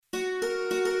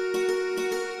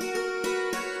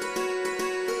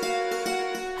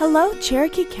Hello,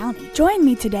 Cherokee County. Join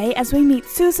me today as we meet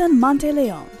Susan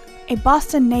Monteleone, a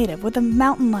Boston native with a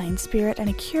mountain lion spirit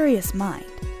and a curious mind.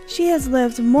 She has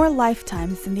lived more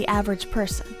lifetimes than the average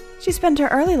person. She spent her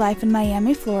early life in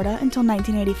Miami, Florida until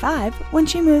 1985 when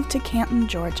she moved to Canton,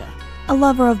 Georgia. A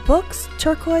lover of books,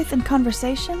 turquoise, and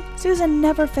conversation, Susan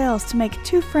never fails to make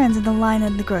two friends in the line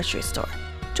in the grocery store.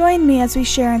 Join me as we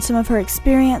share in some of her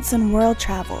experience and world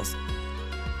travels.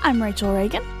 I'm Rachel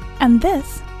Reagan, and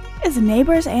this is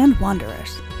Neighbors and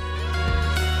Wanderers.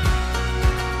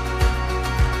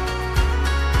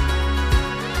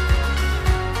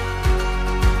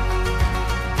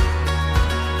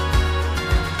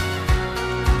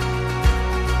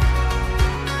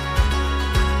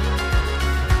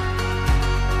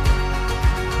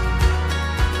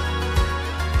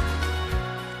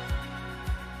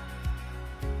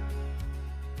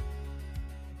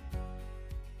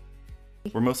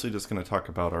 We're mostly just going to talk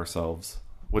about ourselves,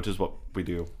 which is what we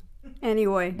do.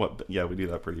 Anyway. Yeah, we do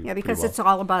that pretty Yeah, because well. it's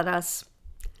all about us.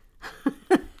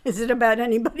 Is it about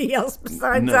anybody else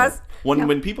besides No. us?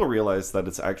 When people realize that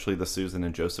it's actually the Susan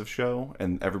and Joseph show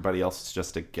and everybody else is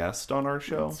just a guest on our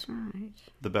show, That's right.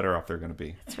 the better off they're going to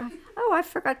be. That's right. Oh, I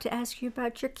forgot to ask you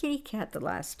about your kitty cat the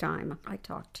last time I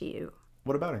talked to you.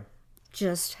 What about her?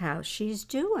 Just how she's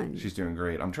doing. She's doing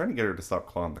great. I'm trying to get her to stop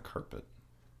clawing the carpet.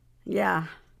 Yeah.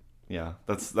 Yeah,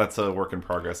 that's a work in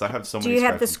progress. I have so many. Do you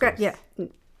have the scratch? scratch? Yeah.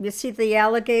 You see the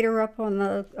alligator up on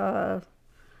the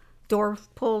door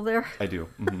pull there? I do.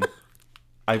 Mm-hmm.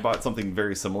 I bought something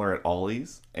very similar at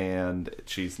Ollie's, and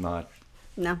she's not.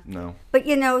 No. But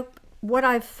you know, what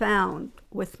I've found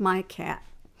with my cat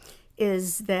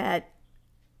is that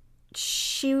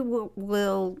she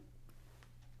will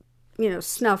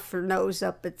snuff her nose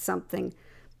up at something,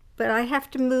 but I have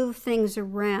to move things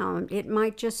around. It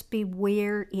might just be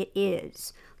where it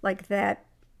is, like that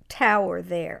tower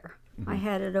there. Mm-hmm. I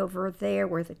had it over there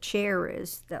where the chair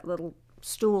is, that little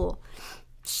stool.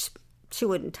 She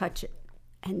wouldn't touch it.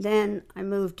 And then I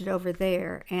moved it over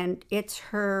there, and it's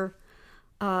her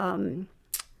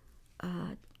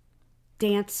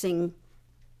dancing,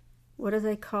 what do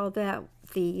they call that?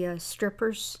 The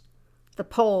strippers? The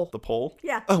pole. The pole?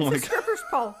 Yeah, oh it's a stripper's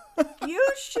pole. You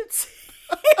should see.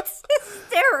 It's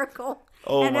hysterical.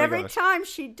 Oh and my every gosh. time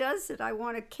she does it, I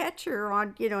want to catch her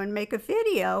on, and make a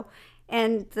video.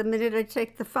 And the minute I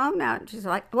take the phone out, she's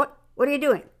like, What are you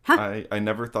doing? Huh? I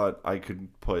never thought I could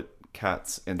put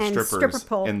cats and stripper strippers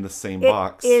pole. in the same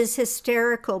box. It is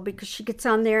hysterical because she gets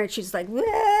on there and she's like,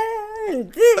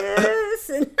 and this.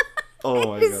 And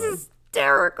Oh my it's God.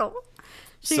 hysterical.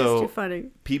 She's too funny.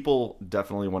 People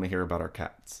definitely want to hear about our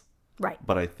cats. Right.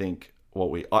 But I think what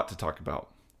we ought to talk about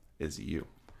is you.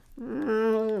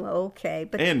 Okay.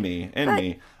 And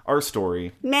me. Our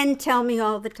story. Men tell me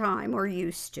all the time, or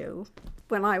used to,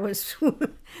 when I was,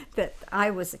 that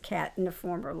I was a cat in a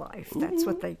former life. That's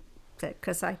what they said,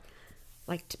 because I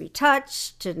like to be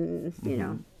touched and,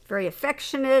 very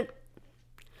affectionate.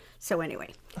 So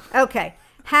anyway, okay.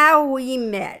 How we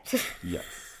met. Yes.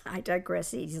 I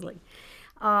digress easily.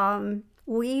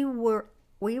 We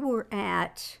were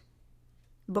at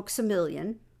Books A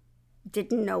Million.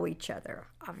 Didn't know each other.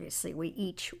 Obviously, we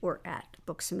each were at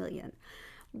Books A Million.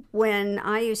 When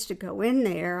I used to go in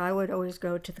there, I would always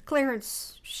go to the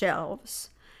clearance shelves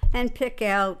and pick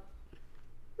out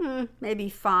maybe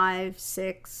 5,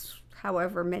 6,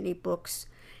 however many books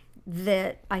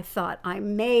that I thought I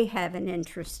may have an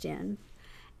interest in.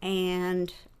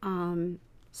 And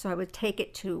so I would take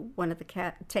it to one of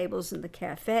the tables in the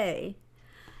cafe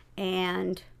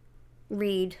and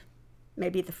read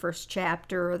maybe the first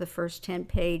chapter or the first 10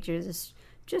 pages.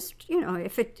 Just,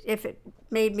 if it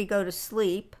made me go to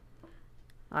sleep,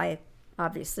 I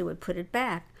obviously would put it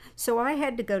back. So I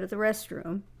had to go to the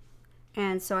restroom,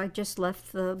 and so I just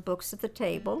left the books at the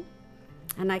table,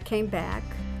 and I came back,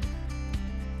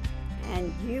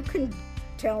 and you can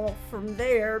tell from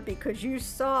there because you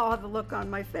saw the look on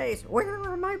my face. Where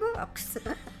are my books?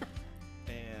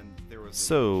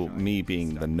 So, me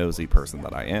being the nosy person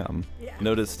that I am, Yeah.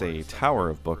 noticed a tower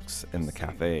of books in the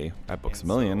cafe at Books A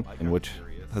Million, in which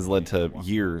has led to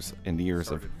years and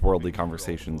years of worldly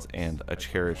conversations and a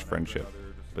cherished friendship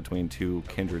between two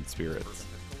kindred spirits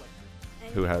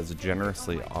who has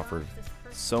generously offered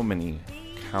so many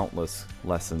countless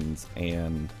lessons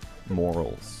and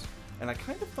morals. And I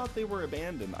kind of thought they were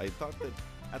abandoned. I thought that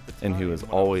at the time, and who has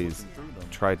when I was always looking through them,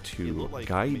 tried it to looked like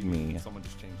guide maybe me someone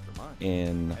just changed their mind.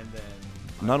 in And then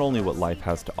not only what life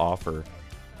has to offer,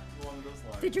 along those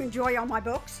lines. Did you enjoy all my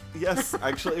books? Yes,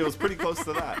 actually, it was pretty close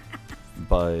to that.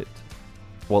 but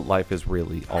what life is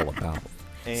really all about.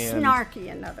 And, snarky,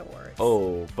 in other words.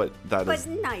 Oh, but but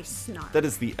nice snark. That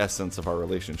is the essence of our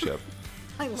relationship.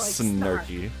 I like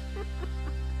snarky.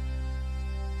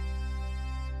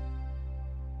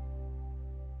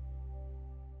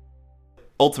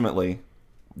 Ultimately,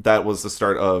 that was the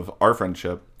start of our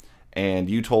friendship. And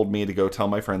you told me to go tell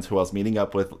my friends who I was meeting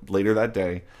up with later that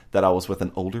day that I was with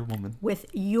an older woman. With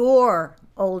your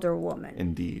older woman.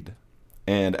 Indeed.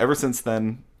 And ever since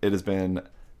then, it has been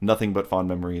nothing but fond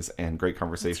memories and great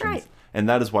conversations. That's right. And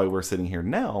that is why we're sitting here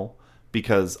now,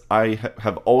 because I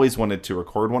have always wanted to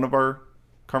record one of our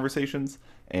conversations.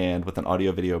 And with an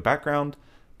audio-video background,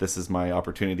 this is my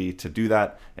opportunity to do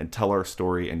that and tell our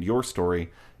story and your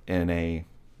story in a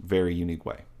very unique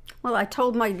way. Well, I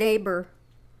told my neighbor,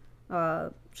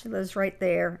 she lives right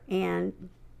there, and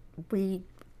we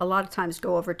a lot of times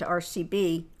go over to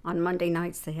RCB on Monday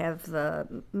nights.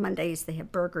 Mondays they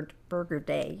have burger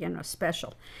day,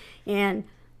 special. And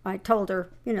I told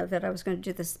her, that I was going to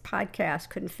do this podcast.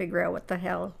 Couldn't figure out what the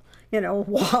hell,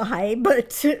 why,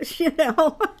 but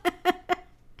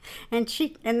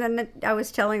and then I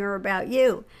was telling her about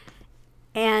you,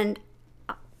 and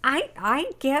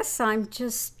I guess I'm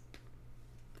just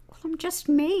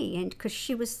me, and because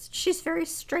she's very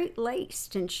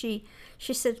straight-laced, and she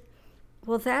said,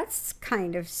 well, that's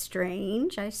kind of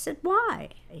strange. I said, why?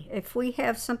 If we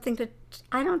have something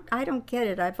I don't get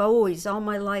it. I've always, all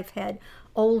my life, had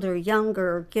older,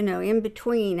 younger, in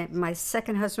between. My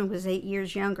second husband was 8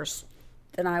 years younger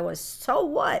than I was. So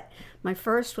what? My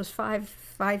first was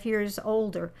five years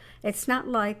older. It's not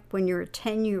like when you're a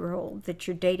 10-year-old that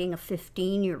you're dating a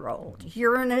 15-year-old.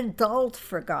 You're an adult,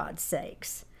 for God's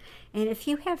sakes. And if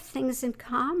you have things in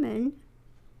common,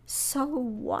 so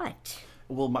what?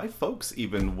 Well, my folks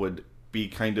even would be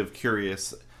kind of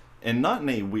curious, and not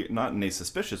in a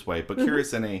suspicious way, but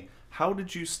curious in a, how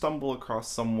did you stumble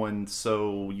across someone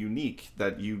so unique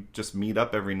that you just meet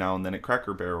up every now and then at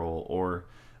Cracker Barrel, or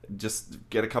just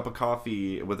get a cup of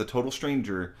coffee with a total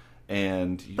stranger?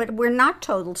 But we're not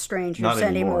total strangers not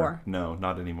anymore. No,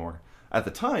 not anymore. At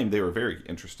the time, they were very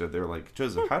interested. They were like,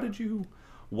 Joseph, how did you,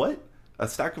 what? A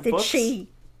stack of books?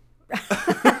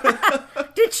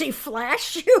 Did she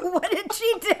flash you? What did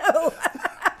she do?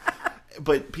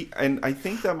 And I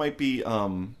think that might be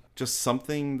just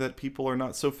something that people are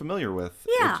not so familiar with.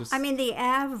 Yeah, the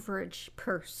average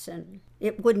person,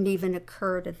 it wouldn't even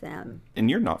occur to them. And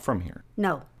you're not from here?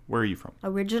 No. Where are you from?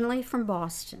 Originally from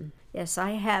Boston. Yes,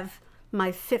 I have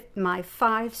my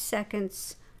 5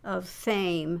 seconds of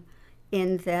fame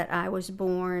in that I was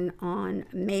born on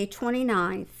May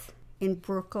 29th in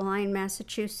Brookline,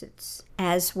 Massachusetts,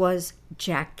 as was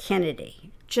Jack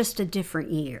Kennedy. Just a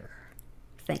different year.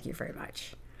 Thank you very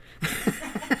much.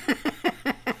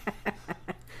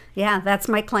 Yeah, that's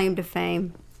my claim to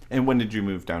fame. And when did you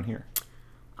move down here?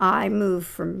 I moved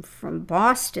from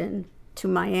Boston to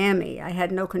Miami. I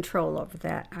had no control over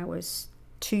that. I was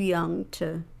too young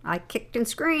I kicked and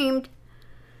screamed.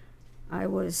 I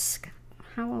was,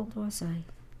 how old was I?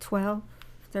 12,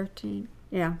 13?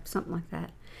 Yeah, something like that.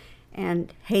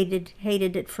 And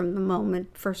hated it from the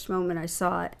first moment I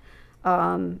saw it.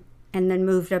 And then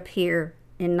moved up here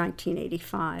in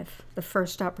 1985. The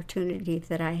first opportunity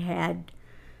that I had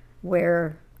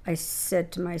where I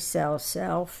said to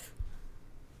myself,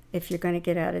 if you're going to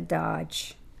get out of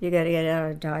Dodge, you got to get out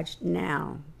of Dodge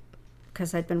now.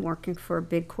 Because I'd been working for a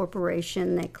big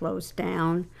corporation. They closed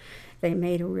down. They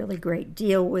made a really great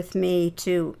deal with me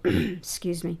to,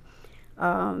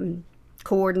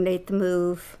 coordinate the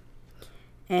move.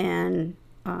 And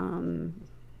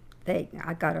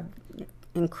I got an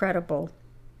incredible,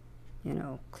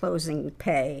 closing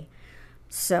pay.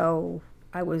 So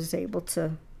I was able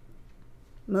to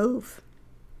move,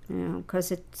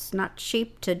 because it's not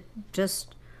cheap to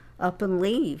just up and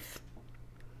leave.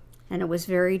 And it was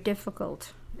very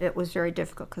difficult. It was very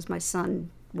difficult because my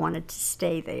son wanted to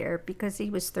stay there because he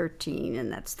was 13,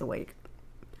 and that's the way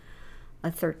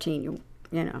a 13,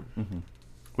 Mm-hmm.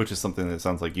 Which is something that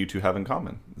sounds like you two have in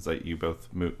common, is that you both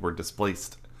were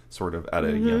displaced sort of at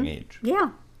a young age.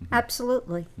 Yeah,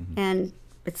 absolutely. Mm-hmm. And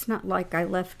it's not like I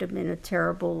left him in a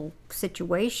terrible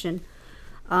situation.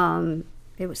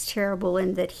 It was terrible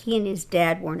in that he and his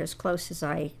dad weren't as close as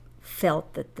I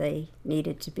felt that they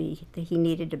needed to be, that he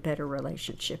needed a better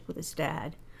relationship with his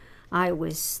dad. I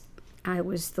was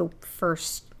the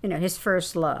first, his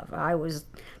first love. I was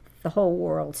the whole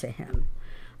world to him.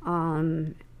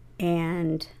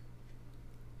 And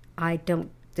I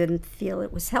didn't feel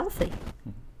it was healthy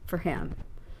for him.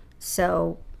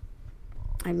 So,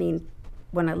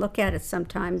 when I look at it,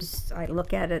 sometimes I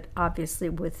look at it obviously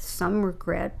with some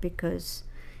regret, because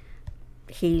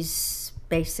he's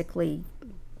basically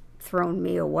thrown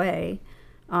me away.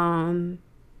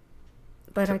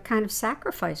 But I kind of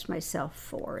sacrificed myself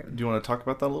for him. Do you want to talk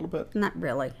about that a little bit? Not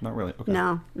really. Not really. Okay.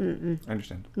 No. I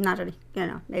understand. Not any,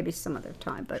 maybe some other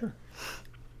time, but Sure.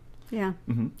 yeah.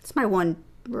 It's my one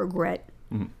regret.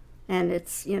 And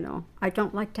it's, I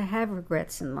don't like to have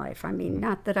regrets in life. I mean,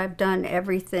 not that I've done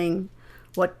everything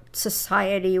what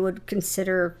society would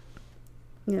consider,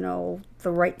 the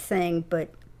right thing,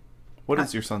 but... What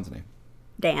is your son's name?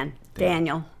 Daniel.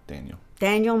 Daniel.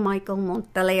 Daniel Michael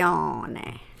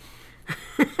Monteleone.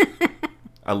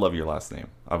 I love your last name.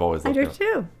 I've always I loved do it.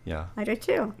 too. Yeah. I do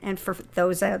too. And for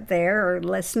those out there who are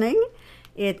listening,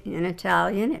 in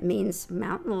Italian, it means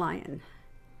mountain lion.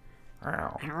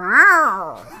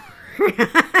 Wow.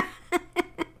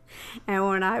 And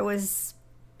when I was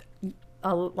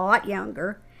a lot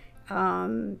younger,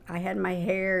 I had my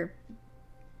hair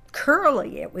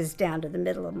curly. It was down to the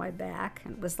middle of my back.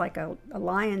 It was like a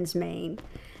lion's mane.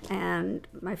 And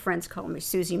my friends called me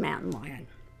Susie Mountain Lion.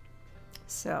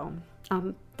 So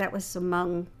that was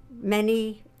among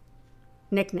many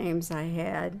nicknames I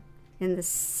had. In the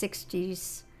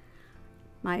 60s,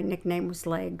 my nickname was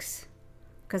Legs.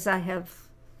 Because I was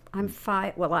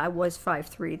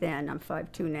 5'3" then. I'm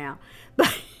 5'2" now.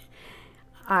 But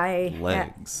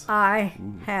Legs. I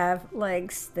have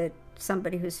legs that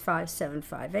somebody who's 5'7",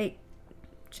 5'8"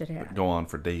 should have. Go on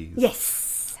for days.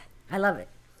 Yes. I love it.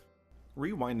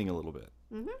 Rewinding a little bit.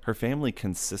 Her family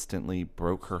consistently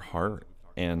broke her heart,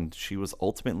 and she was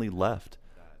ultimately left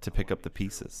to pick up the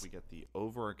pieces. We get the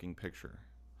overarching picture.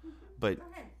 But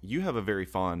you have a very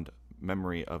fond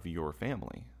memory of your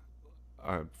family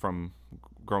from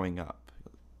growing up.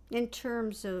 In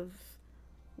terms of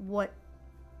what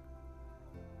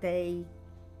they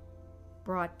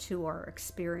brought to our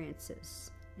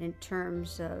experiences, in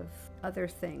terms of other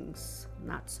things,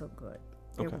 not so good.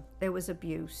 There was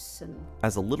abuse. And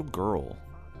as a little girl,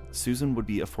 Susan would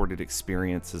be afforded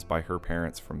experiences by her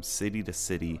parents from city to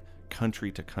city,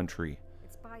 country to country.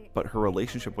 But her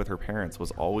relationship with her parents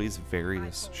was always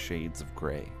various shades of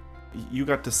gray. You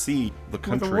got to see the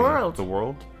country. the world. The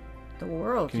world? The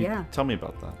world, Can you yeah. tell me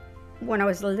about that? When I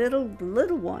was a little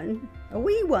one, a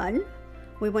wee one,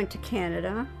 we went to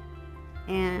Canada,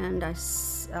 and I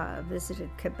visited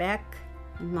Quebec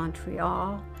and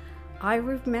Montreal. I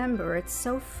remember, it's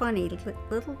so funny,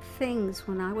 little things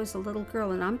when I was a little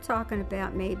girl, and I'm talking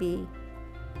about maybe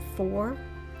 4,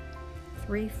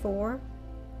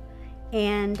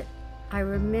 and I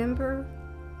remember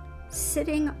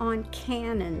sitting on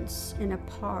cannons in a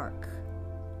park,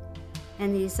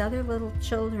 and these other little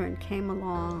children came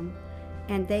along,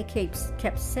 and they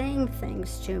kept saying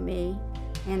things to me,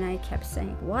 and I kept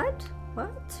saying, what?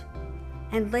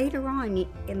 And later on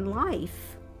in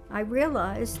life, I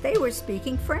realized they were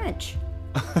speaking French.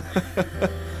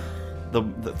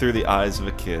 Through the eyes of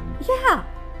a kid. Yeah.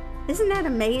 Isn't that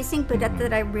amazing? But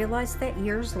that I realized that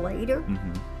years later.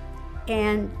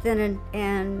 And then,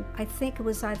 and I think it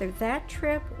was either that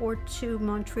trip or to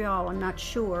Montreal, I'm not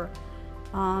sure.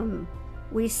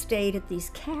 We stayed at these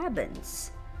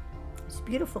cabins. These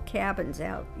beautiful cabins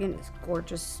out, these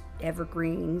gorgeous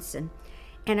evergreens. And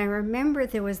I remember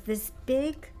there was this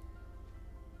big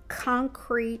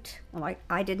concrete,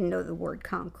 I didn't know the word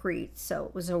concrete, so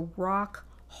it was a rock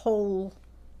hole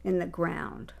in the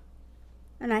ground.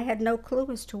 And I had no clue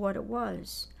as to what it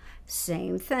was.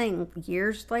 Same thing.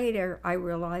 Years later, I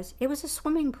realized it was a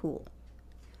swimming pool.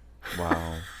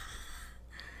 Wow.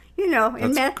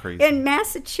 That's crazy. In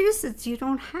Massachusetts, you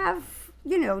don't have,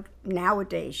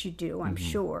 nowadays you do, I'm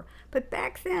sure. But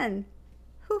back then,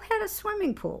 who had a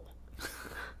swimming pool?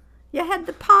 You had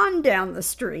the pond down the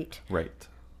street. Right.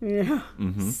 Yeah.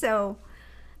 So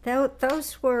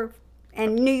those were,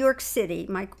 and New York City,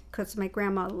 because my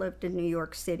grandma lived in New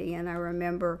York City, and I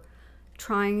remember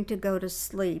trying to go to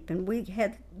sleep, and we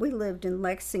lived in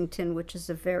Lexington, which is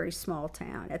a very small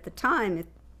town. At the time,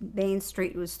 Main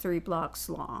Street was 3 blocks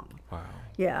long. Wow.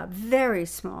 Yeah, very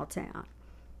small town.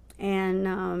 And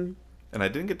I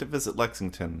didn't get to visit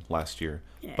Lexington last year,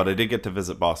 but I did get to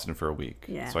visit Boston for a week.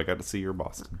 Yeah. So I got to see your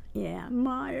Boston. Yeah,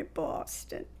 my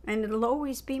Boston. And it'll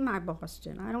always be my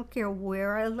Boston. I don't care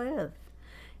where I live.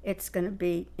 It's going to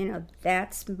be,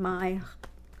 that's my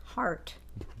heart.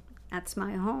 That's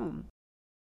my home.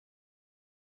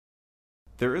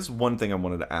 There is one thing I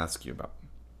wanted to ask you about,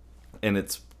 and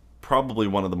it's probably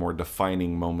one of the more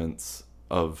defining moments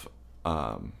of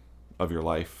your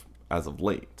life as of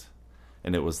late,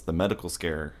 and it was the medical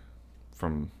scare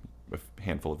from a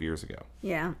handful of years ago.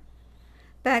 Yeah.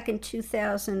 Back in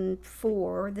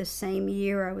 2004, the same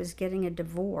year I was getting a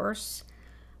divorce,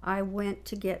 I went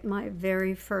to get my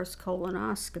very first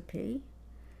colonoscopy,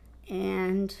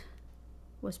 and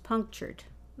was punctured.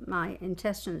 My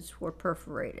intestines were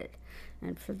perforated.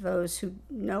 And for those who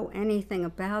know anything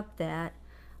about that,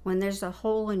 when there's a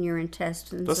hole in your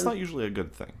intestines... That's not usually a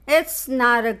good thing. It's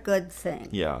not a good thing.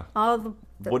 Yeah. All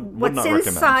Would what's not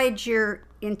inside your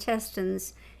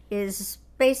intestines is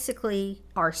basically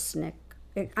arsenic.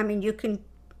 I mean, you can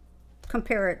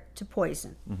compare it to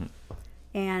poison. Mm-hmm.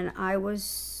 And I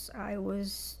was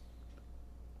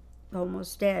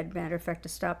almost dead. Matter of fact, I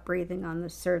stopped breathing on the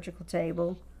surgical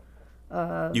table.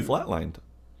 You flatlined,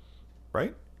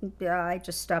 right? Yeah, I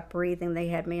just stopped breathing. They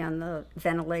had me on the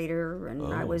ventilator,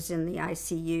 and I was in the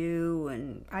ICU,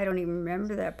 and I don't even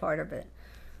remember that part of it.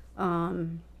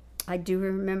 I do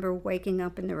remember waking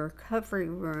up in the recovery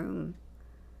room,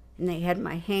 and they had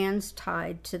my hands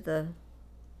tied to the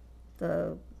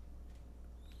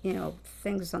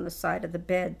things on the side of the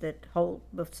bed that hold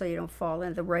so you don't fall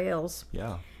in the rails.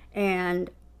 Yeah. And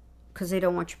because they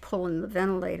don't want you pulling the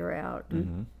ventilator out.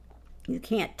 Mm-hmm. You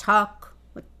can't talk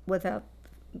without,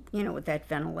 with that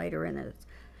ventilator in it.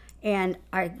 And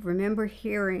I remember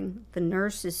hearing the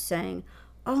nurses saying,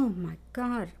 "Oh my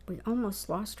God, we almost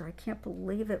lost her. I can't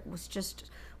believe it. Was just,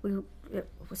 we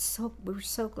were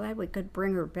so glad we could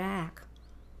bring her back."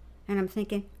 And I'm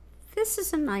thinking, this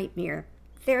is a nightmare.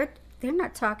 They're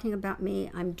not talking about me.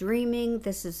 I'm dreaming.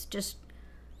 This is just,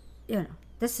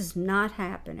 this is not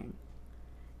happening.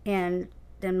 And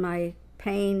then my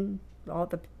pain, all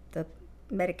the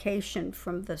medication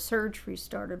from the surgery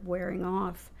started wearing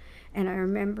off. And I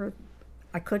remember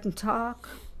I couldn't talk.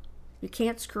 You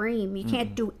can't scream. You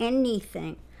can't do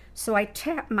anything. So I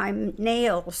tapped my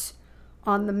nails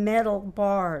on the metal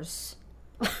bars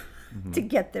to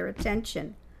get their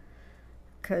attention,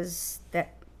 because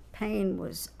that pain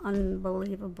was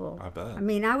unbelievable. I bet. I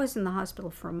mean, I was in the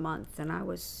hospital for a month, and I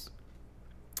was,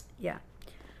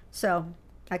 So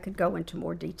I could go into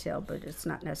more detail, but it's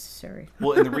not necessary.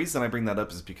 Well, and the reason I bring that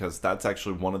up is because that's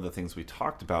actually one of the things we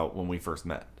talked about when we first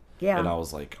met. Yeah. And I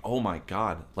was like, oh my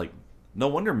God, like, no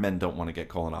wonder men don't want to get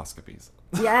colonoscopies.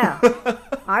 Yeah.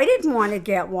 I didn't want to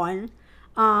get one.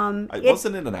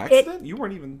 Wasn't it an accident? You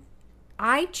weren't even...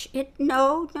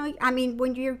 No. I mean,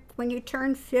 when you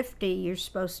turn 50, you're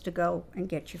supposed to go and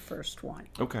get your first one.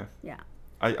 Okay. Yeah.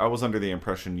 I was under the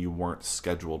impression you weren't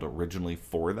scheduled originally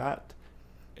for that,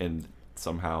 and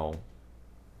somehow...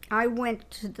 I went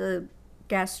to the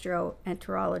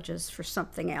gastroenterologist for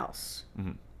something else.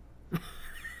 Mm-hmm.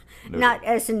 Not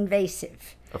as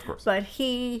invasive. Of course. But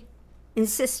he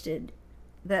insisted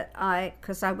that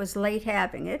because I was late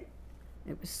having it.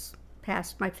 It was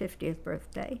past my 50th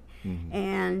birthday. Mm-hmm.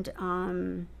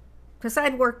 And because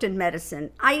I'd worked in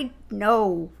medicine, I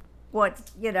know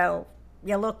what, you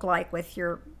look like with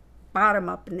your bottom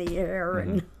up in the air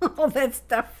and all that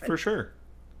stuff. For sure.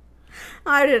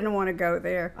 I didn't want to go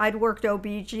there. I'd worked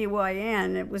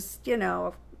OBGYN. It was,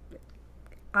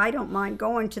 I don't mind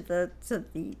going to the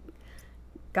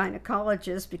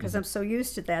gynecologist because I'm so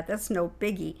used to that. That's no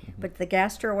biggie. But the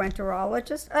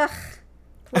gastroenterologist,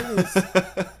 please.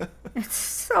 It's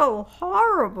so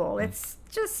horrible. It's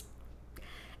just,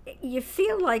 you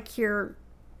feel like you're,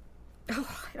 I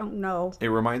don't know. It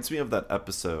reminds me of that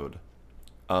episode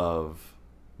of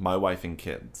My Wife and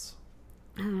Kids.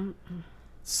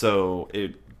 So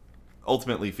it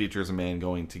ultimately features a man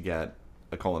going to get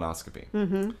a colonoscopy.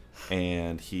 Mm-hmm.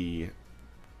 And he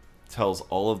tells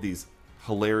all of these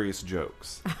hilarious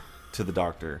jokes to the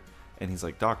doctor. And he's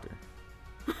like, "Doctor,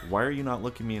 why are you not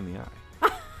looking me in the eye?"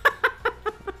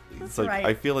 It's like, right.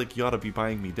 I feel like you ought to be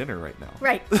buying me dinner right now.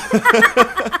 Right.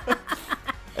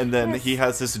 And then he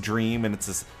has this dream, and it's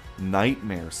this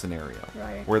nightmare scenario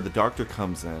where the doctor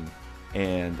comes in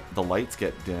and the lights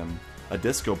get dim. A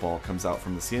disco ball comes out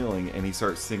from the ceiling, and he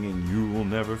starts singing, "You will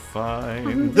never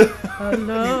find a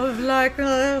love like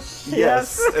this."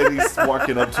 Yes, and he's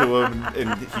walking up to him,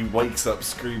 and he wakes up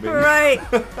screaming. Right,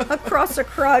 across a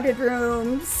crowded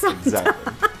room.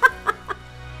 Exactly.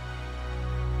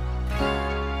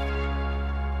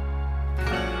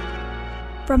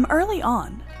 From early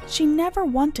on, she never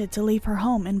wanted to leave her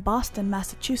home in Boston,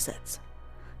 Massachusetts.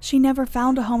 She never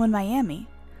found a home in Miami,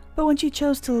 but when she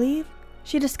chose to leave,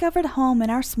 she discovered a home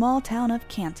in our small town of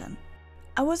Canton.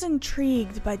 I was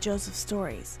intrigued by Joseph's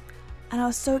stories, and I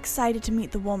was so excited to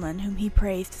meet the woman whom he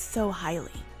praised so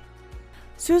highly.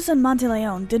 Susan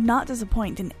Monteleone did not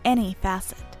disappoint in any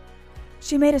facet.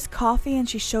 She made us coffee and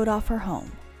she showed off her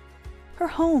home. Her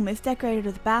home is decorated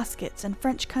with baskets and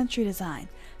French country design,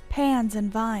 pans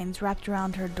and vines wrapped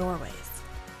around her doorways.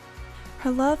 Her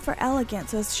love for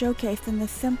elegance was showcased in the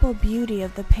simple beauty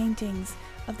of the paintings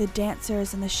of the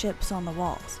dancers and the ships on the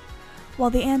walls, while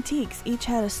the antiques each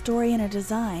had a story and a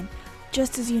design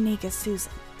just as unique as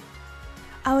Susan.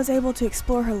 I was able to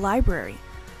explore her library,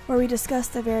 where we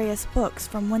discussed the various books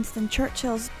from Winston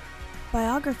Churchill's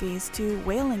biographies to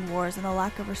whaling wars and the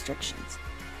lack of restrictions.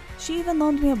 She even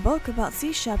loaned me a book about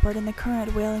Sea Shepherd and the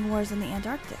current whaling wars in the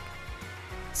Antarctic.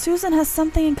 Susan has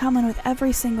something in common with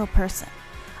every single person.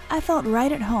 I felt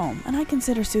right at home, and I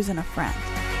consider Susan a friend.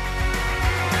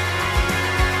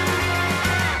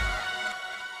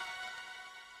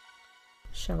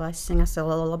 Shall I sing us a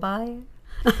lullaby?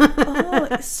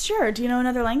 Oh, sure. Do you know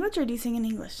another language, or do you sing in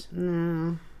English?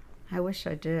 No, I wish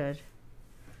I did.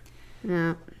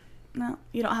 No. No,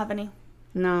 you don't have any.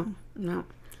 No.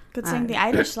 Could sing the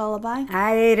Irish lullaby.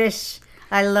 Irish.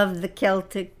 I love the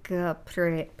Celtic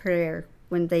prayer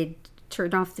when they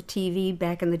turned off the TV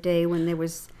back in the day when there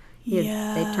was,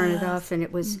 they turned it off and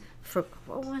it was for,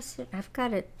 what was it? I've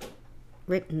got it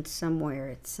written somewhere.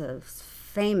 It's a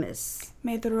famous.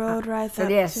 May the road rise up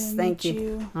yes, to thank meet you.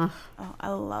 you. Oh. I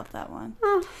love that one.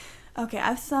 Oh. Okay,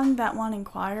 I've sung that one in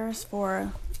choirs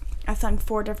I've sung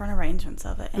 4 different arrangements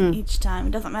of it, and each time,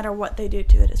 it doesn't matter what they do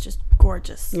to it, it's just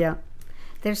gorgeous. Yeah.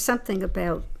 There's something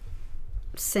about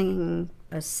singing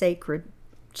a sacred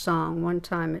song. One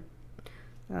time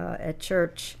at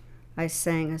church, I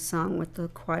sang a song with the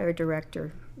choir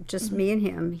director, just me and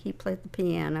him. He played the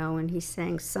piano, and he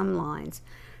sang some lines,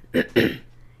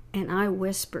 and I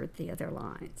whispered the other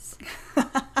lines.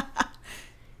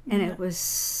 And it was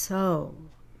so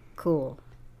cool.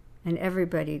 And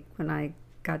everybody, when I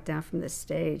got down from the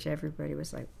stage, everybody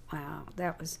was like, wow,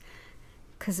 that was,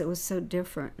 because it was so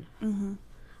different. Mm-hmm.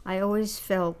 I always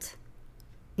felt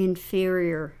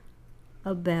inferior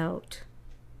about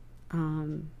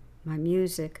my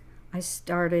music. I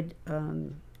started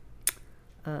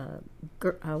a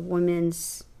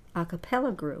women's a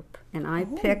cappella group, and I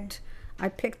picked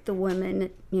the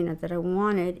women, that I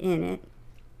wanted in it,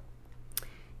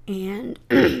 and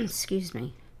excuse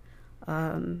me,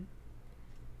 and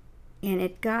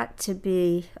it got to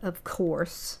be, of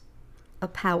course, a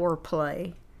power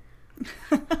play.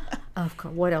 Of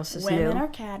course, what else is new? Women are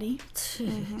catty.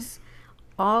 Jeez.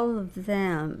 All of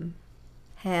them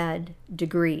had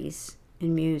degrees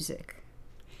in music.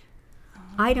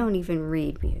 I don't even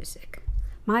read music.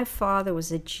 My father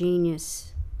was a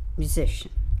genius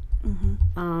musician.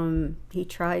 He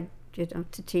tried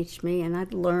to teach me, and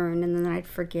I'd learn, and then I'd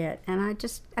forget, and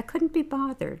I couldn't be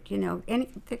bothered.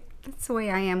 That's the way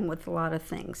I am with a lot of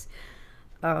things.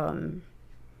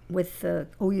 With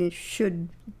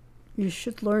you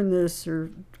should learn this,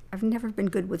 or I've never been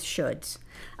good with shoulds.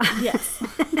 Yes.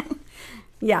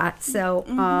 Yeah.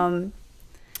 So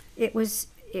it was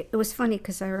funny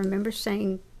because I remember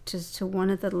saying to one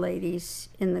of the ladies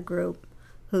in the group,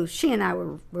 who she and I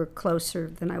were closer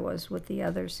than I was with the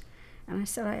others, and I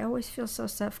said, I always feel so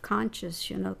self-conscious,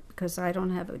 because I don't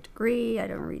have a degree, I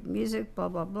don't read music, blah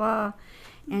blah blah.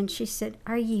 And she said,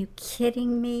 are you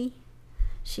kidding me?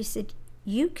 She said,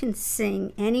 you can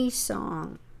sing any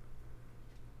song.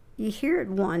 You hear it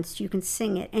once, you can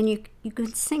sing it, and you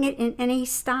can sing it in any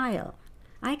style.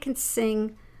 I can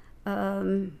sing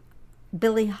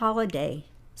Billie Holiday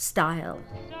style.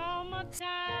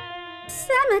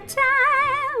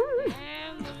 Summertime,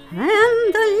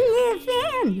 and the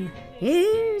living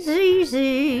is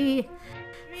easy.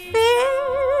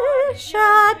 Fish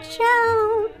are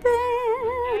jumping,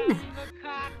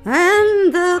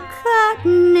 and the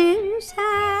cotton is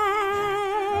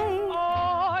high.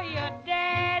 Oh, your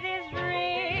dad is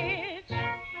rich,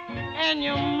 and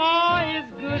your ma is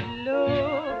good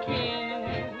looking.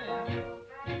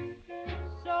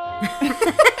 So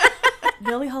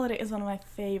Billie Holiday is one of my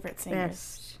favorite singers.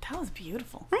 Yes. That was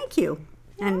beautiful. Thank you.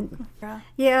 And Yeah.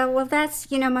 yeah, well,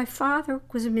 that's my father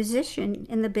was a musician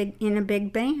in a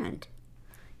big band.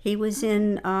 He was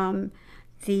in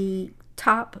the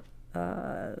top,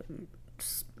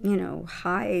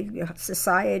 high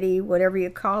society, whatever you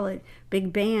call it,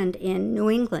 big band in New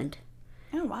England.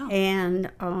 Oh, wow.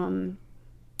 And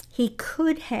he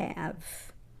could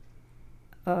have,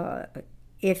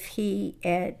 if he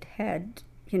had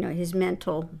his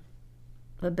mental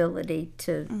ability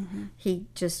to, he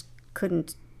just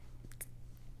couldn't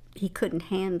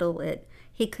handle it.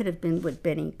 He could have been with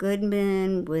Benny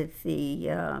Goodman, with the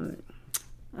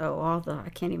I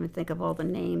can't even think of all the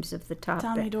names of the top.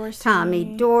 Tommy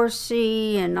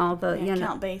Dorsey, and all the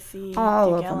Count Basie, all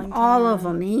Duke of them, Ellington. all of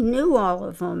them. He knew all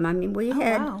of them. I mean, we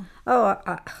had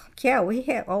we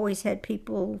had always had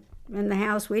people in the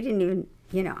house. We didn't even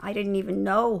I didn't even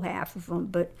know half of them,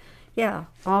 but yeah,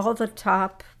 all the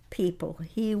top people.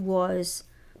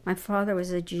 My father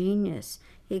was a genius.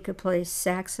 He could play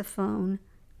saxophone,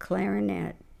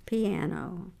 clarinet,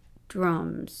 piano,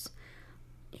 drums.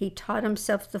 He taught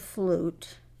himself the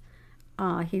flute.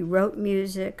 He wrote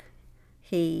music,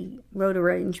 he wrote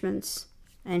arrangements,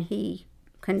 and he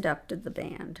conducted the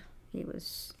band. He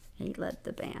led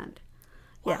the band.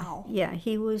 Wow. Yeah,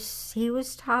 he was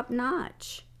top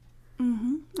notch.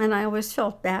 Mm-hmm. And I always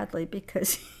felt badly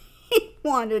because he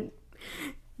wanted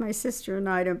my sister and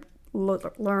I to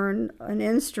learn an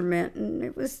instrument, and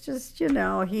it was just,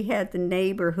 he had the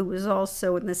neighbor who was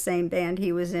also in the same band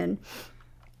he was in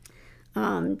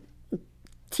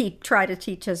try to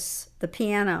teach us the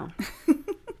piano.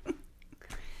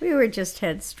 We were just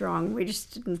headstrong. We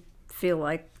just didn't feel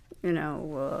like,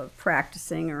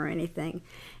 practicing or anything.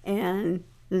 And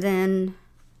then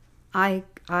I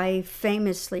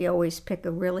famously always pick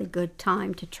a really good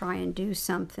time to try and do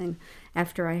something.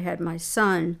 After I had my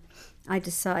son, I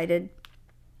decided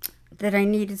that I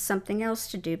needed something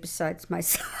else to do besides my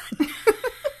son.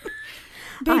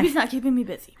 Baby's not keeping me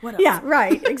busy. What else? Yeah,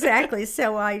 right, exactly.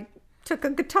 So I took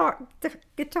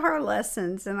guitar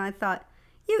lessons, and I thought,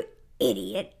 you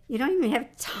idiot, you don't even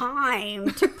have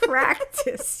time to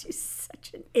practice. You're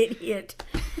such an idiot.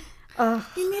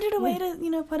 You needed a way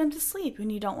to, put him to sleep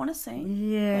when you don't want to sing.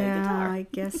 Yeah, guitar. I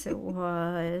guess it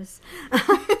was.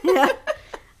 Yeah.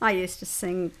 I used to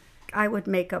sing. I would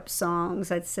make up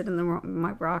songs. I'd sit in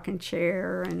my rocking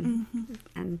chair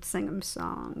and sing them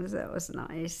songs. That was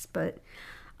nice. But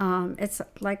it's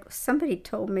like somebody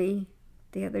told me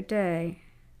the other day.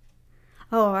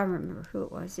 Oh, I remember who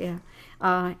it was. Yeah,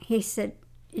 he said,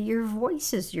 "Your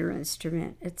voice is your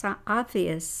instrument. It's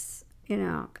obvious."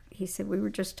 He said, we were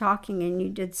just talking and you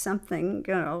did something,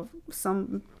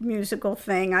 some musical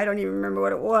thing. I don't even remember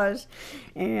what it was.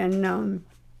 And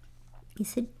he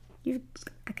said,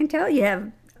 I can tell you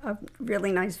have a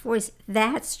really nice voice.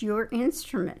 That's your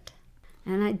instrument.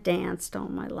 And I danced all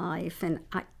my life. And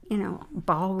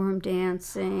ballroom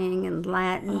dancing and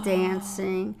Latin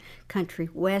dancing, country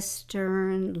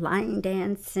western, line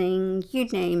dancing, you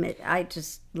name it. I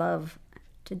just love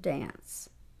to dance.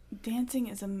 Dancing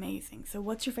is amazing. So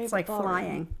what's your favorite It's like ballroom?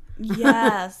 flying.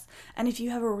 Yes. And if you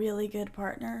have a really good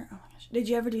partner, oh my gosh. Did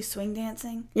you ever do swing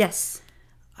dancing? Yes.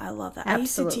 I love that.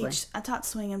 Absolutely. I taught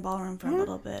swing and ballroom for a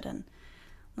little bit, and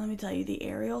let me tell you, the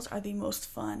aerials are the most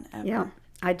fun ever. Yeah.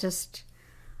 I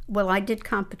did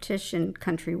competition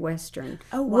country western,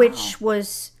 Oh, wow. which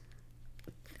was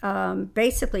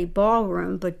basically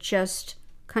ballroom, but just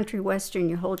country western,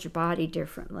 you hold your body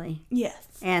differently.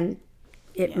 Yes. And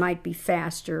it might be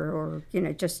faster or,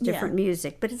 just different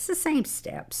music, but it's the same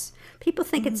steps. People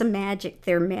think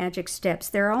they're magic steps.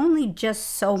 There are only just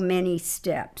so many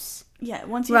steps. Yeah,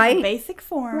 once you have a basic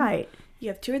form, Right. you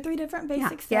have 2 or 3 different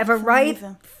basic steps. You have a and right use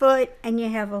them. foot and you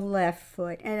have a left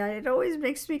foot. And it always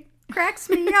cracks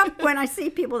me up when I see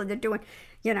people that are doing,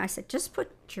 I said, just put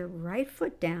your right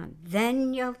foot down,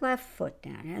 then your left foot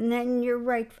down, and then your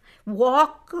right.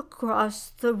 Walk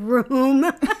across the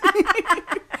room.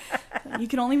 You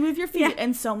can only move your feet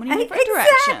in so many different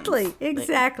Exactly, directions.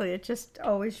 exactly. It just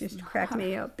always used to crack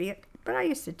me up. But I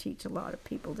used to teach a lot of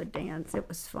people to dance. It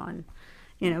was fun,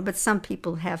 But some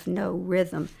people have no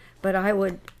rhythm. But I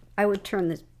would turn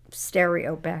the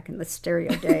stereo back in the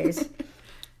stereo days,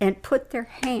 and put their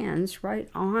hands right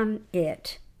on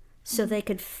it, so they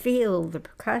could feel the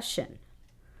percussion,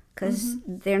 because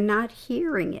they're not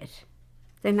hearing it,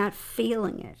 they're not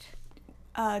feeling it.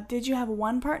 Did you have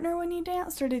one partner when you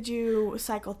danced, or did you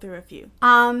cycle through a few?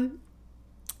 When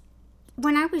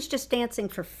I was just dancing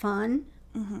for fun,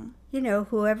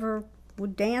 whoever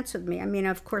would dance with me. I mean,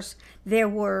 of course, there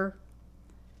were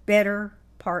better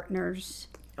partners.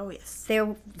 Oh, yes.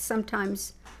 There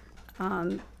sometimes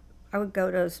I would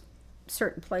go to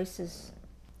certain places,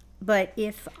 but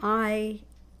if I'd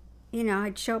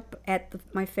show up at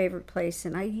my favorite place,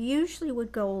 and I usually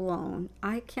would go alone.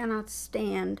 I cannot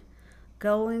stand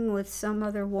going with some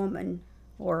other woman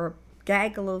or a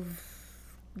gaggle of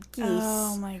geese.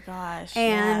 Oh my gosh.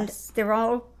 And yes. they're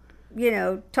all,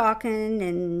 talking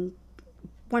and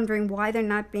wondering why they're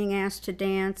not being asked to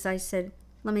dance. I said,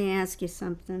 let me ask you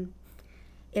something.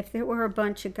 If there were a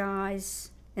bunch of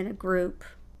guys in a group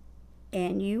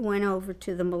and you went over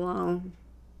to them alone,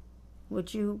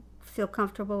 would you feel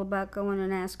comfortable about going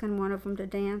and asking one of them to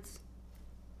dance?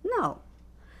 No.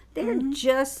 They're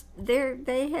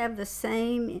they have the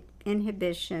same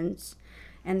inhibitions,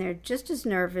 and they're just as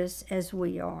nervous as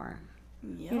we are.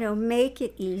 Yep. Make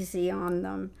it easy on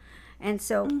them. And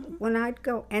so when I'd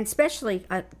go, and especially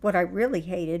what I really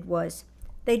hated was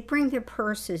they'd bring their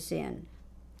purses in.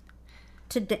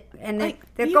 They're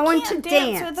going to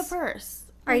dance with a purse.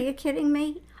 Are you kidding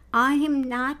me? I am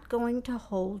not going to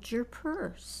hold your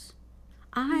purse.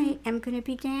 I am going to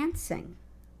be dancing.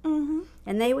 Mm-hmm.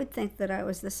 And they would think that I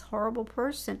was this horrible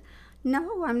person.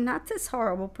 no, I'm not this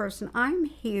horrible person. I'm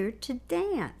here to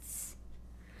dance.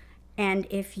 And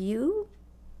if you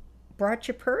brought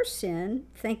your purse in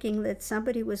thinking that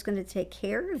somebody was going to take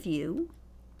care of you,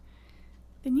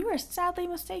 Then you are sadly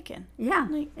mistaken. yeah,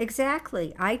 Like-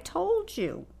 exactly. I told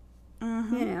you.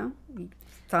 Mm-hmm. You know, you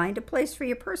find a place for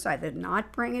your purse. Either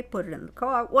not bring it, put it in the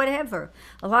car, whatever.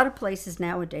 A lot of places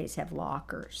nowadays have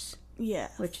lockers, Yeah.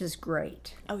 which is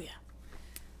great. Oh, yeah.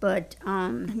 But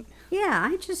yeah,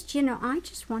 I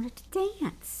just wanted to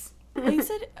dance. Well, you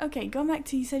said, okay, going back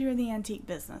to, you said you're in the antique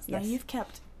business. Now, Yes. you've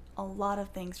kept a lot of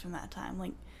things from that time.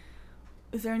 Like,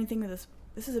 is there anything with this?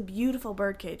 This is a beautiful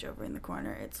bird cage over in the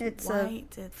corner. It's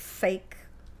white. It's Fake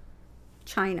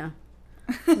China,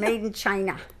 made in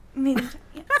China. yeah.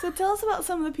 So tell us about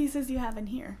some of the pieces you have in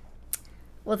here.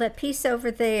 Well, that piece over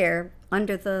there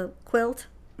under the quilt,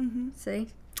 Mm-hmm. see,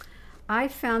 I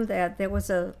found that there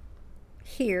was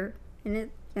here in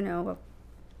it, a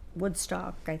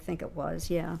Woodstock, I think it was,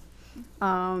 yeah.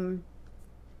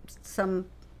 Some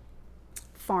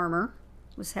farmer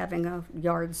was having a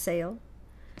yard sale,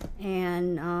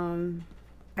 and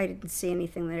I didn't see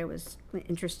anything that I was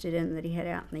interested in that he had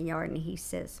out in the yard, and he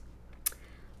says,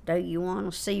 "Do you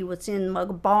want to see what's in my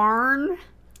barn?"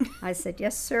 I said,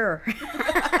 "Yes, sir."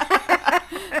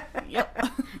 Yep.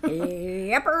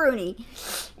 Yepperoonie.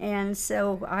 And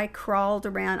so I crawled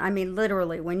around. I mean,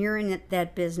 literally, when you're in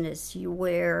that business, you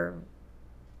wear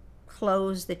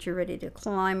clothes that you're ready to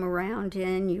climb around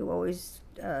in. You always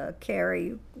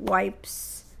carry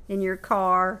wipes in your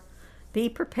car. Be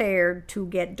prepared to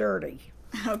get dirty.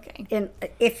 Okay. And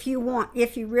if you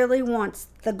really want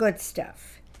the good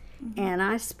stuff. And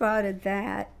I spotted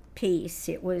that piece.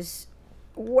 It was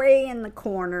way in the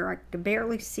corner. I could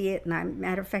barely see it. And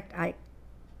matter of fact, I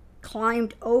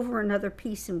climbed over another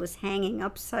piece and was hanging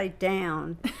upside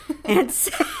down. And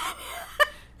said,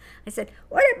 I said,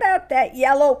 "What about that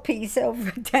yellow piece over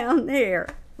down there?"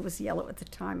 It was yellow at the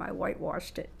time. I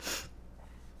whitewashed it.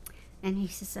 And he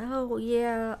says, "Oh,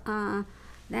 yeah,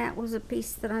 that was a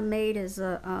piece that I made as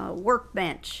a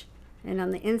workbench." And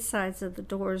on the insides of the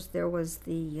doors, there was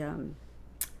the,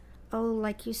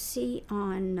 like you see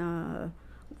on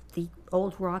the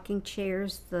old rocking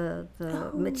chairs, the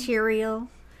material.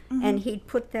 Mm-hmm. And he'd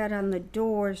put that on the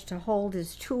doors to hold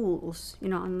his tools,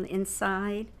 on the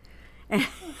inside. All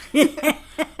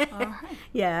right.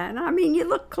 Yeah, and I mean, you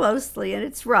look closely, and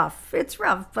it's rough. It's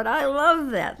rough, but I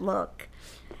love that look.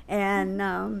 And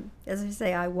as I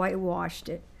say, I whitewashed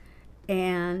it.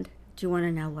 And do you want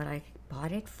to know what I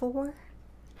bought it for?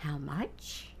 How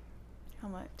much? How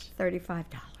much? $35.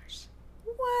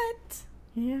 What?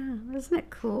 Yeah, isn't it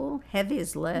cool? Heavy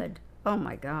as lead. Oh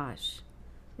my gosh.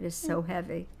 It is so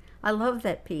heavy. I love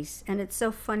that piece. And it's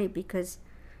so funny because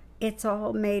it's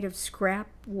all made of scrap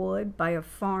wood by a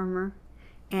farmer.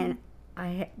 And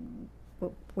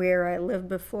where I lived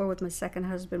before with my second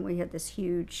husband, we had this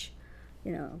huge,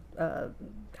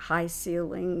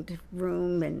 high-ceilinged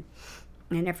room, and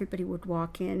everybody would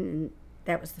walk in, and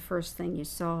that was the first thing you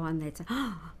saw, and they'd say,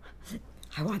 "Oh,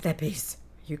 I want that piece."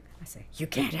 I say, "You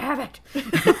can't have it."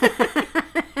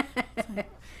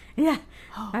 Yeah.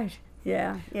 Oh. Right.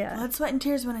 Yeah. Yeah. Blood, sweat, and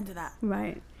tears went into that.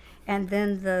 Right. And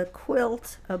then the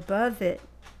quilt above it,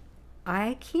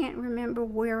 I can't remember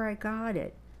where I got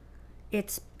it.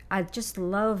 I just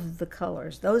love the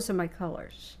colors. Those are my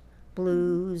colors.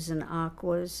 Blues and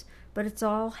aquas. But it's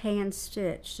all hand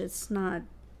stitched. It's not,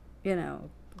 Oh,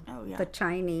 yeah. the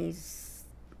Chinese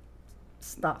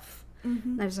stuff.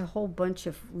 Mm-hmm. There's a whole bunch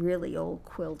of really old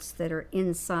quilts that are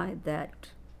inside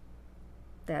that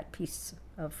piece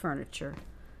of furniture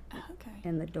Okay.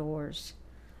 in the doors.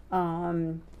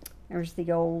 There's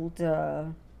the old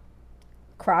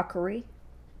crockery.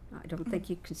 I don't think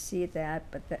you can see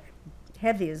that, but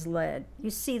heavy as lead. You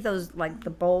see those, like the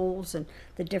bowls and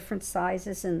the different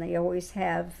sizes, and they always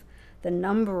have the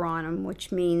number on them,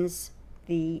 which means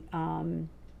the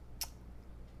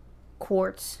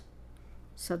quarts.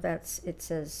 So it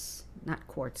says, not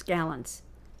quarts, gallons.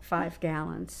 5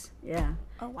 gallons. Yeah.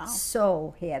 Oh, wow.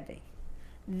 So heavy.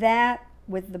 That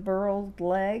with the burled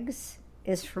legs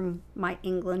is from my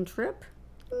England trip.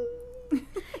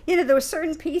 There were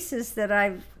certain pieces that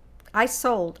I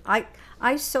sold.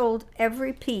 I sold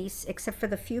every piece except for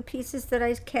the few pieces that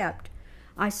I kept.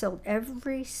 I sold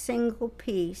every single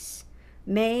piece,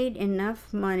 made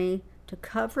enough money to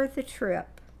cover the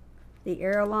trip, the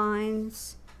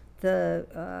airlines,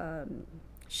 the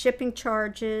shipping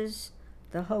charges,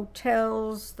 the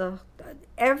hotels,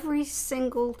 every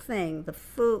single thing, the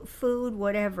food,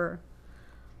 whatever.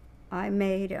 I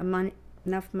made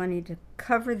enough money to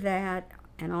cover that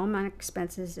and all my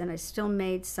expenses, and I still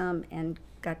made some and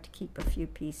got to keep a few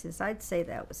pieces. I'd say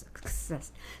that was a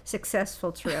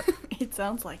successful trip. It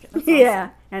sounds like it. That's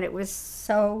Yeah, and it was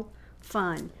so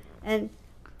fun. And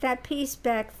that piece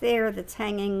back there that's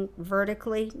hanging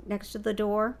vertically next to the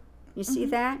door, you see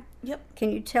that? Yep.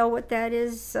 Can you tell what that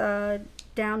is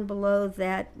down below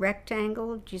that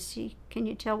rectangle? Do you see? Can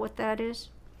you tell what that is?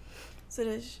 Is it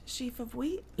a sheaf of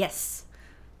wheat? Yes.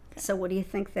 So what do you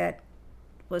think that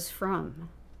was from?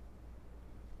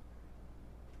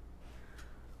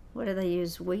 What do they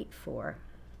use wheat for?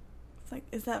 It's like,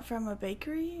 is that from a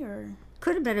bakery or?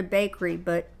 Could have been a bakery,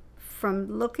 but from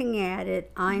looking at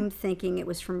it, I'm thinking it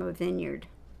was from a vineyard.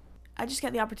 I just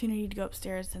got the opportunity to go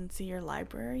upstairs and see your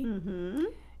library. Mm-hmm.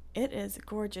 It is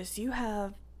gorgeous. You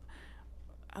have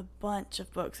a bunch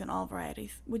of books in all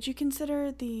varieties. Would you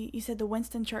consider you said the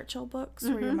Winston Churchill books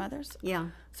were your mother's?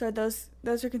 Yeah. So those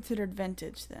are considered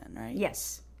vintage then, right?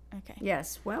 Yes. Okay.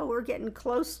 Yes. Well, we're getting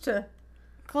close to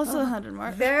Close to the 100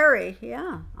 mark. very.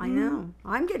 Yeah, I know.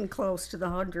 I'm getting close to the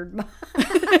 100 mark.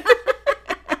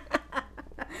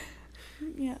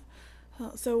 Yeah.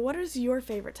 So what is your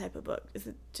favorite type of book? Is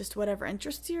it just whatever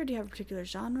interests you, or do you have a particular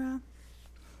genre?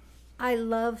 I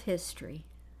love history,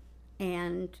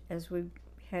 and as we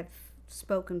have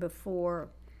spoken before,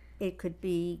 it could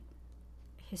be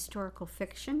historical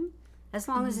fiction, as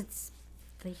long as it's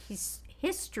the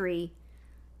history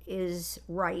is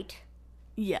right.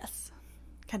 Yes.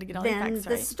 Kind of get all the Then facts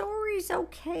the right. story's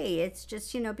okay. It's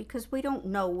just, because we don't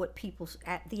know what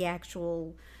the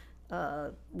actual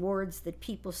words that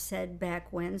people said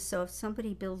back when. So if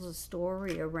somebody builds a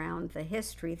story around the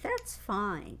history, that's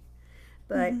fine.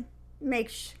 But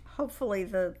hopefully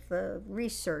the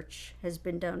research has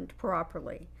been done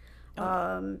properly.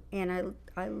 And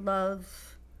I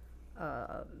love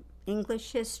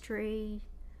English history.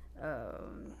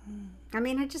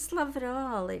 I just love it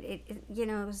all.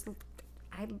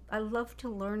 I love to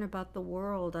learn about the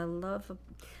world. I love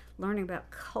learning about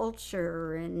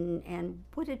culture and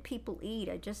what did people eat.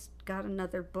 I just got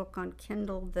another book on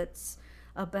Kindle that's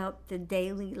about the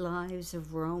daily lives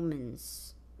of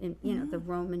Romans in the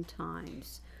Roman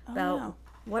times. About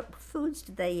what foods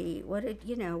did they eat? What did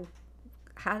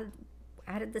how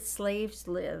did the slaves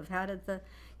live? How did the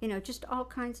just all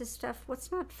kinds of stuff.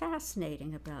 What's not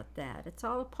fascinating about that? It's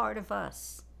all a part of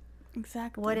us.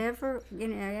 Exactly. Whatever,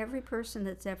 every person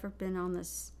that's ever been on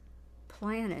this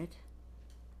planet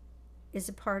is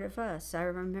a part of us. I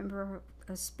remember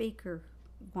a speaker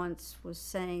once was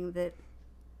saying that,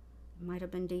 it might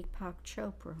have been Deepak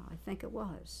Chopra, I think it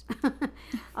was,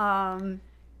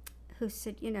 who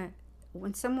said,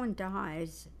 when someone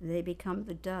dies, they become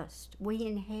the dust. We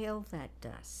inhale that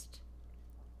dust.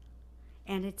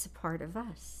 And it's a part of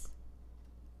us.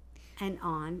 And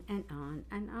on and on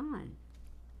and on.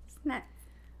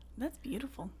 That's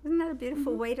beautiful. Isn't that a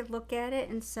beautiful way to look at it?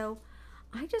 And so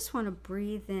I just want to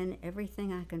breathe in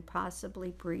everything I can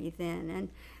possibly breathe in.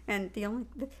 And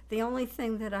the only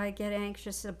thing that I get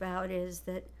anxious about is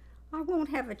that I won't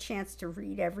have a chance to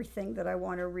read everything that I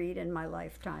want to read in my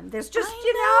lifetime. There's just, It's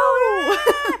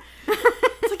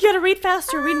like you got to read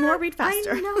faster, read more, read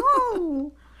faster. I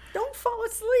know. Don't fall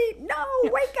asleep. No,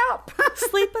 wake up.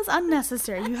 Sleep is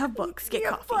unnecessary. You have books. Get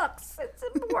coffee. Books. It's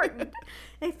important.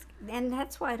 And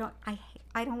that's why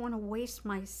I don't want to waste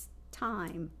my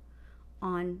time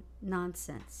on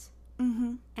nonsense.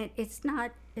 Mm-hmm. And it's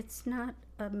not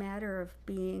a matter of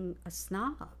being a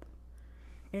snob.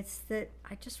 It's that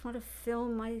I just want to fill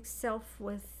myself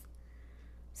with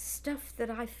stuff that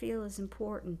I feel is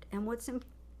important. And what's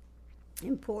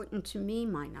important to me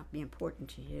might not be important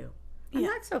to you. And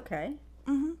that's okay.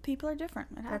 Mm-hmm. People are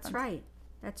different. It happens. That's right.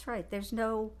 That's right. There's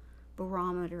no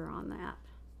barometer on that.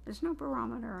 There's no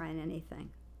barometer on anything.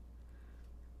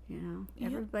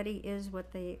 Everybody is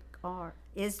what they are.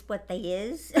 Is what they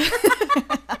is.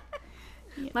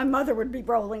 My mother would be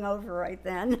rolling over right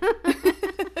then.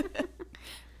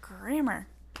 Grammar.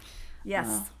 Yes.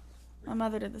 Oh, my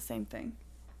mother did the same thing.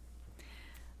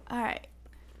 All right.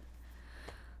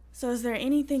 So is there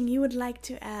anything you would like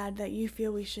to add that you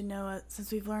feel we should know,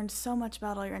 since we've learned so much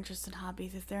about all your interests and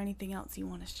hobbies? Is there anything else you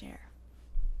want to share?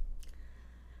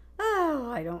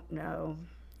 Oh, I don't know.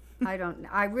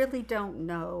 I really don't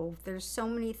know. There's so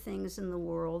many things in the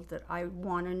world that I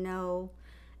want to know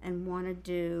and want to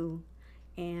do,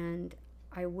 and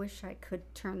I wish I could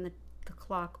turn the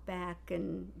clock back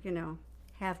and,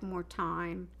 have more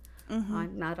time. Mm-hmm.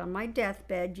 I'm not on my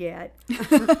deathbed yet.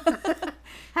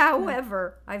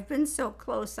 However, I've been so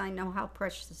close, I know how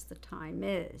precious the time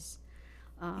is.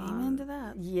 Amen to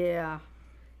that. Yeah.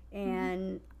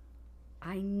 And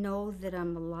I know that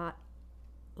I'm a lot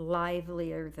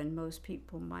livelier than most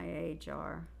people my age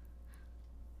are.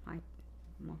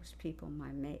 most people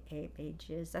my age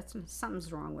is.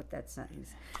 Something's wrong with that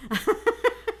sentence.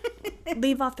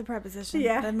 Leave off the preposition.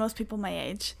 Yeah. Then most people my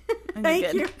age. And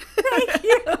Thank you're you. good. Thank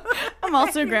you. I'm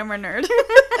also a grammar nerd.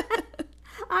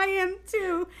 I am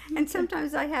too. And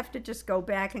sometimes I have to just go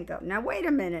back and go, now wait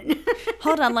a minute.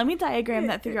 Hold on, let me diagram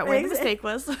that, figure out where the mistake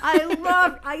was.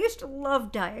 I used to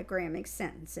love diagramming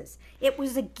sentences. It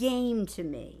was a game to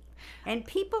me. And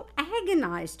people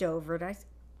agonized over it. I said,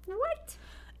 what?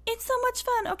 It's so much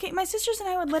fun. Okay, my sisters and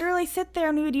I would literally sit there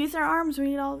and we would use our arms.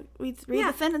 We'd read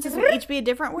the sentences. Would each be a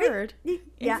different word. Yeah.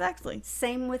 Exactly.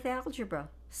 Same with algebra.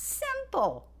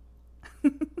 Simple.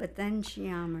 But then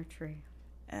geometry.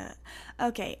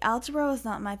 Okay, algebra was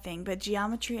not my thing, but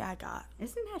geometry I got.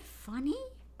 Isn't that funny?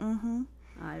 Mm-hmm.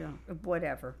 I don't,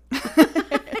 whatever. Well,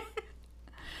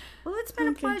 it's been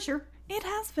a pleasure. It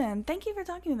has been. Thank you for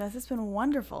talking with us. It's been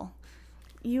wonderful.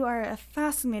 You are a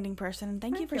fascinating person, and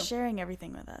thank you for sharing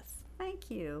everything with us. Thank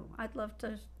you. I'd love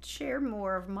to share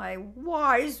more of my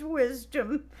wise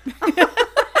wisdom.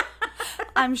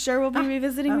 I'm sure we'll be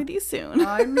revisiting with you soon.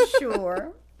 I'm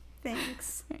sure.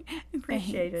 Thanks.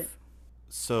 Appreciate it.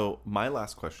 So my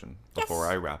last question before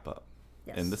I wrap up,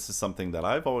 and this is something that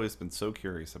I've always been so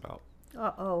curious about.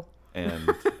 Uh-oh. And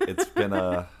it's been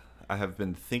I have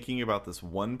been thinking about this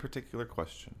one particular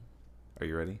question. Are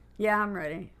you ready? Yeah, I'm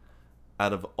ready.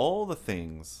 Out of all the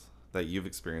things that you've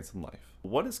experienced in life,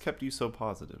 what has kept you so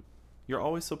positive? You're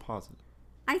always so positive.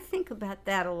 I think about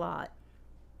that a lot.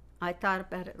 I thought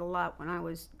about it a lot when I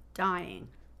was dying.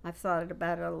 I've thought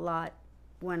about it a lot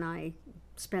when I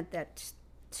spent that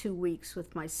 2 weeks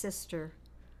with my sister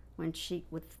when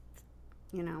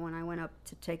I went up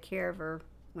to take care of her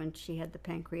when she had the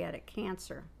pancreatic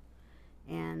cancer.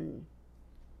 And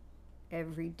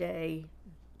every day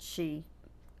she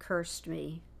cursed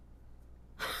me.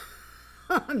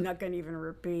 I'm not going to even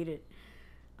repeat it.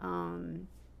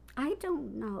 I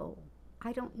don't know.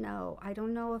 I don't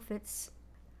know if it's...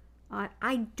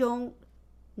 I don't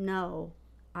know.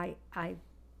 I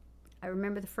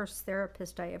remember the first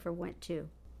therapist I ever went to.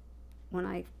 When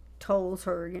I told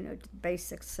her, the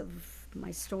basics of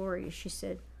my story, she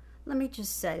said, let me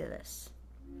just say this.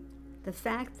 The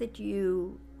fact that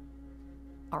you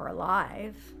are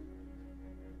alive,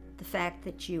 the fact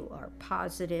that you are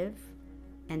positive,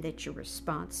 and that you're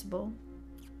responsible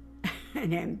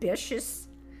and ambitious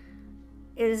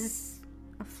is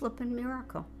a flippin'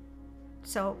 miracle.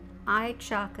 So I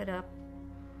chalk it up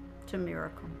to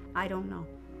miracle. I don't know.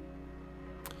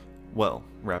 Well,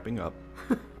 wrapping up,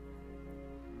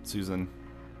 Susan,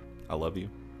 I love you.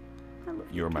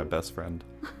 You are my best friend.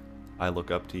 I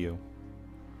look up to you.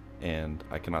 And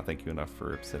I cannot thank you enough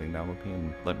for sitting down with me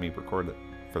and letting me record it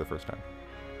for the first time.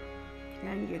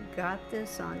 And you got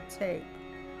this on tape.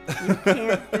 You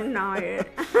can't deny it.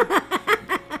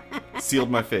 Sealed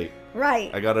my fate.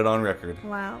 Right. I got it on record.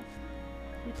 Wow.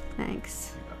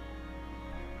 Thanks.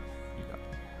 You got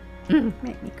it.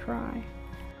 Make me cry.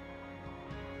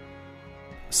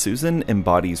 Susan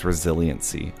embodies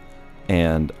resiliency,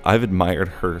 and I've admired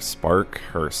her spark,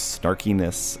 her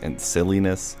snarkiness, and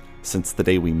silliness since the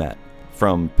day we met.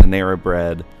 From Panera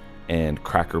Bread and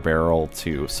Cracker Barrel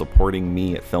to supporting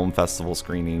me at film festival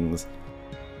screenings.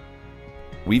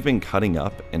 We've been cutting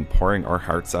up and pouring our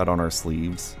hearts out on our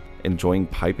sleeves, enjoying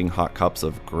piping hot cups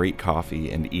of great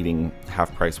coffee and eating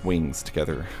half-price wings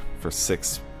together for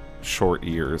 6 short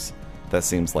years. That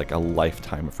seems like a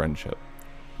lifetime of friendship.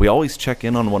 We always check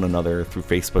in on one another through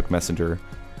Facebook Messenger,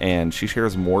 and she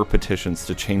shares more petitions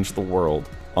to change the world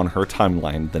on her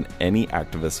timeline than any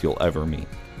activist you'll ever meet.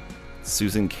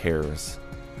 Susan cares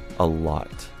a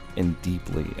lot and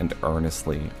deeply and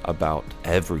earnestly about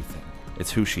everything.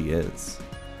 It's who she is.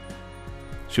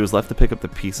 She was left to pick up the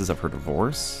pieces of her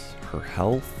divorce, her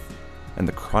health, and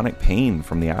the chronic pain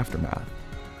from the aftermath.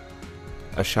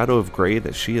 A shadow of gray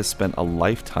that she has spent a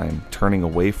lifetime turning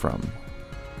away from.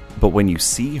 But when you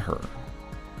see her,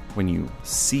 when you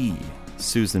see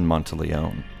Susan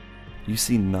Monteleone, you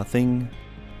see nothing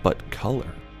but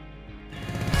color.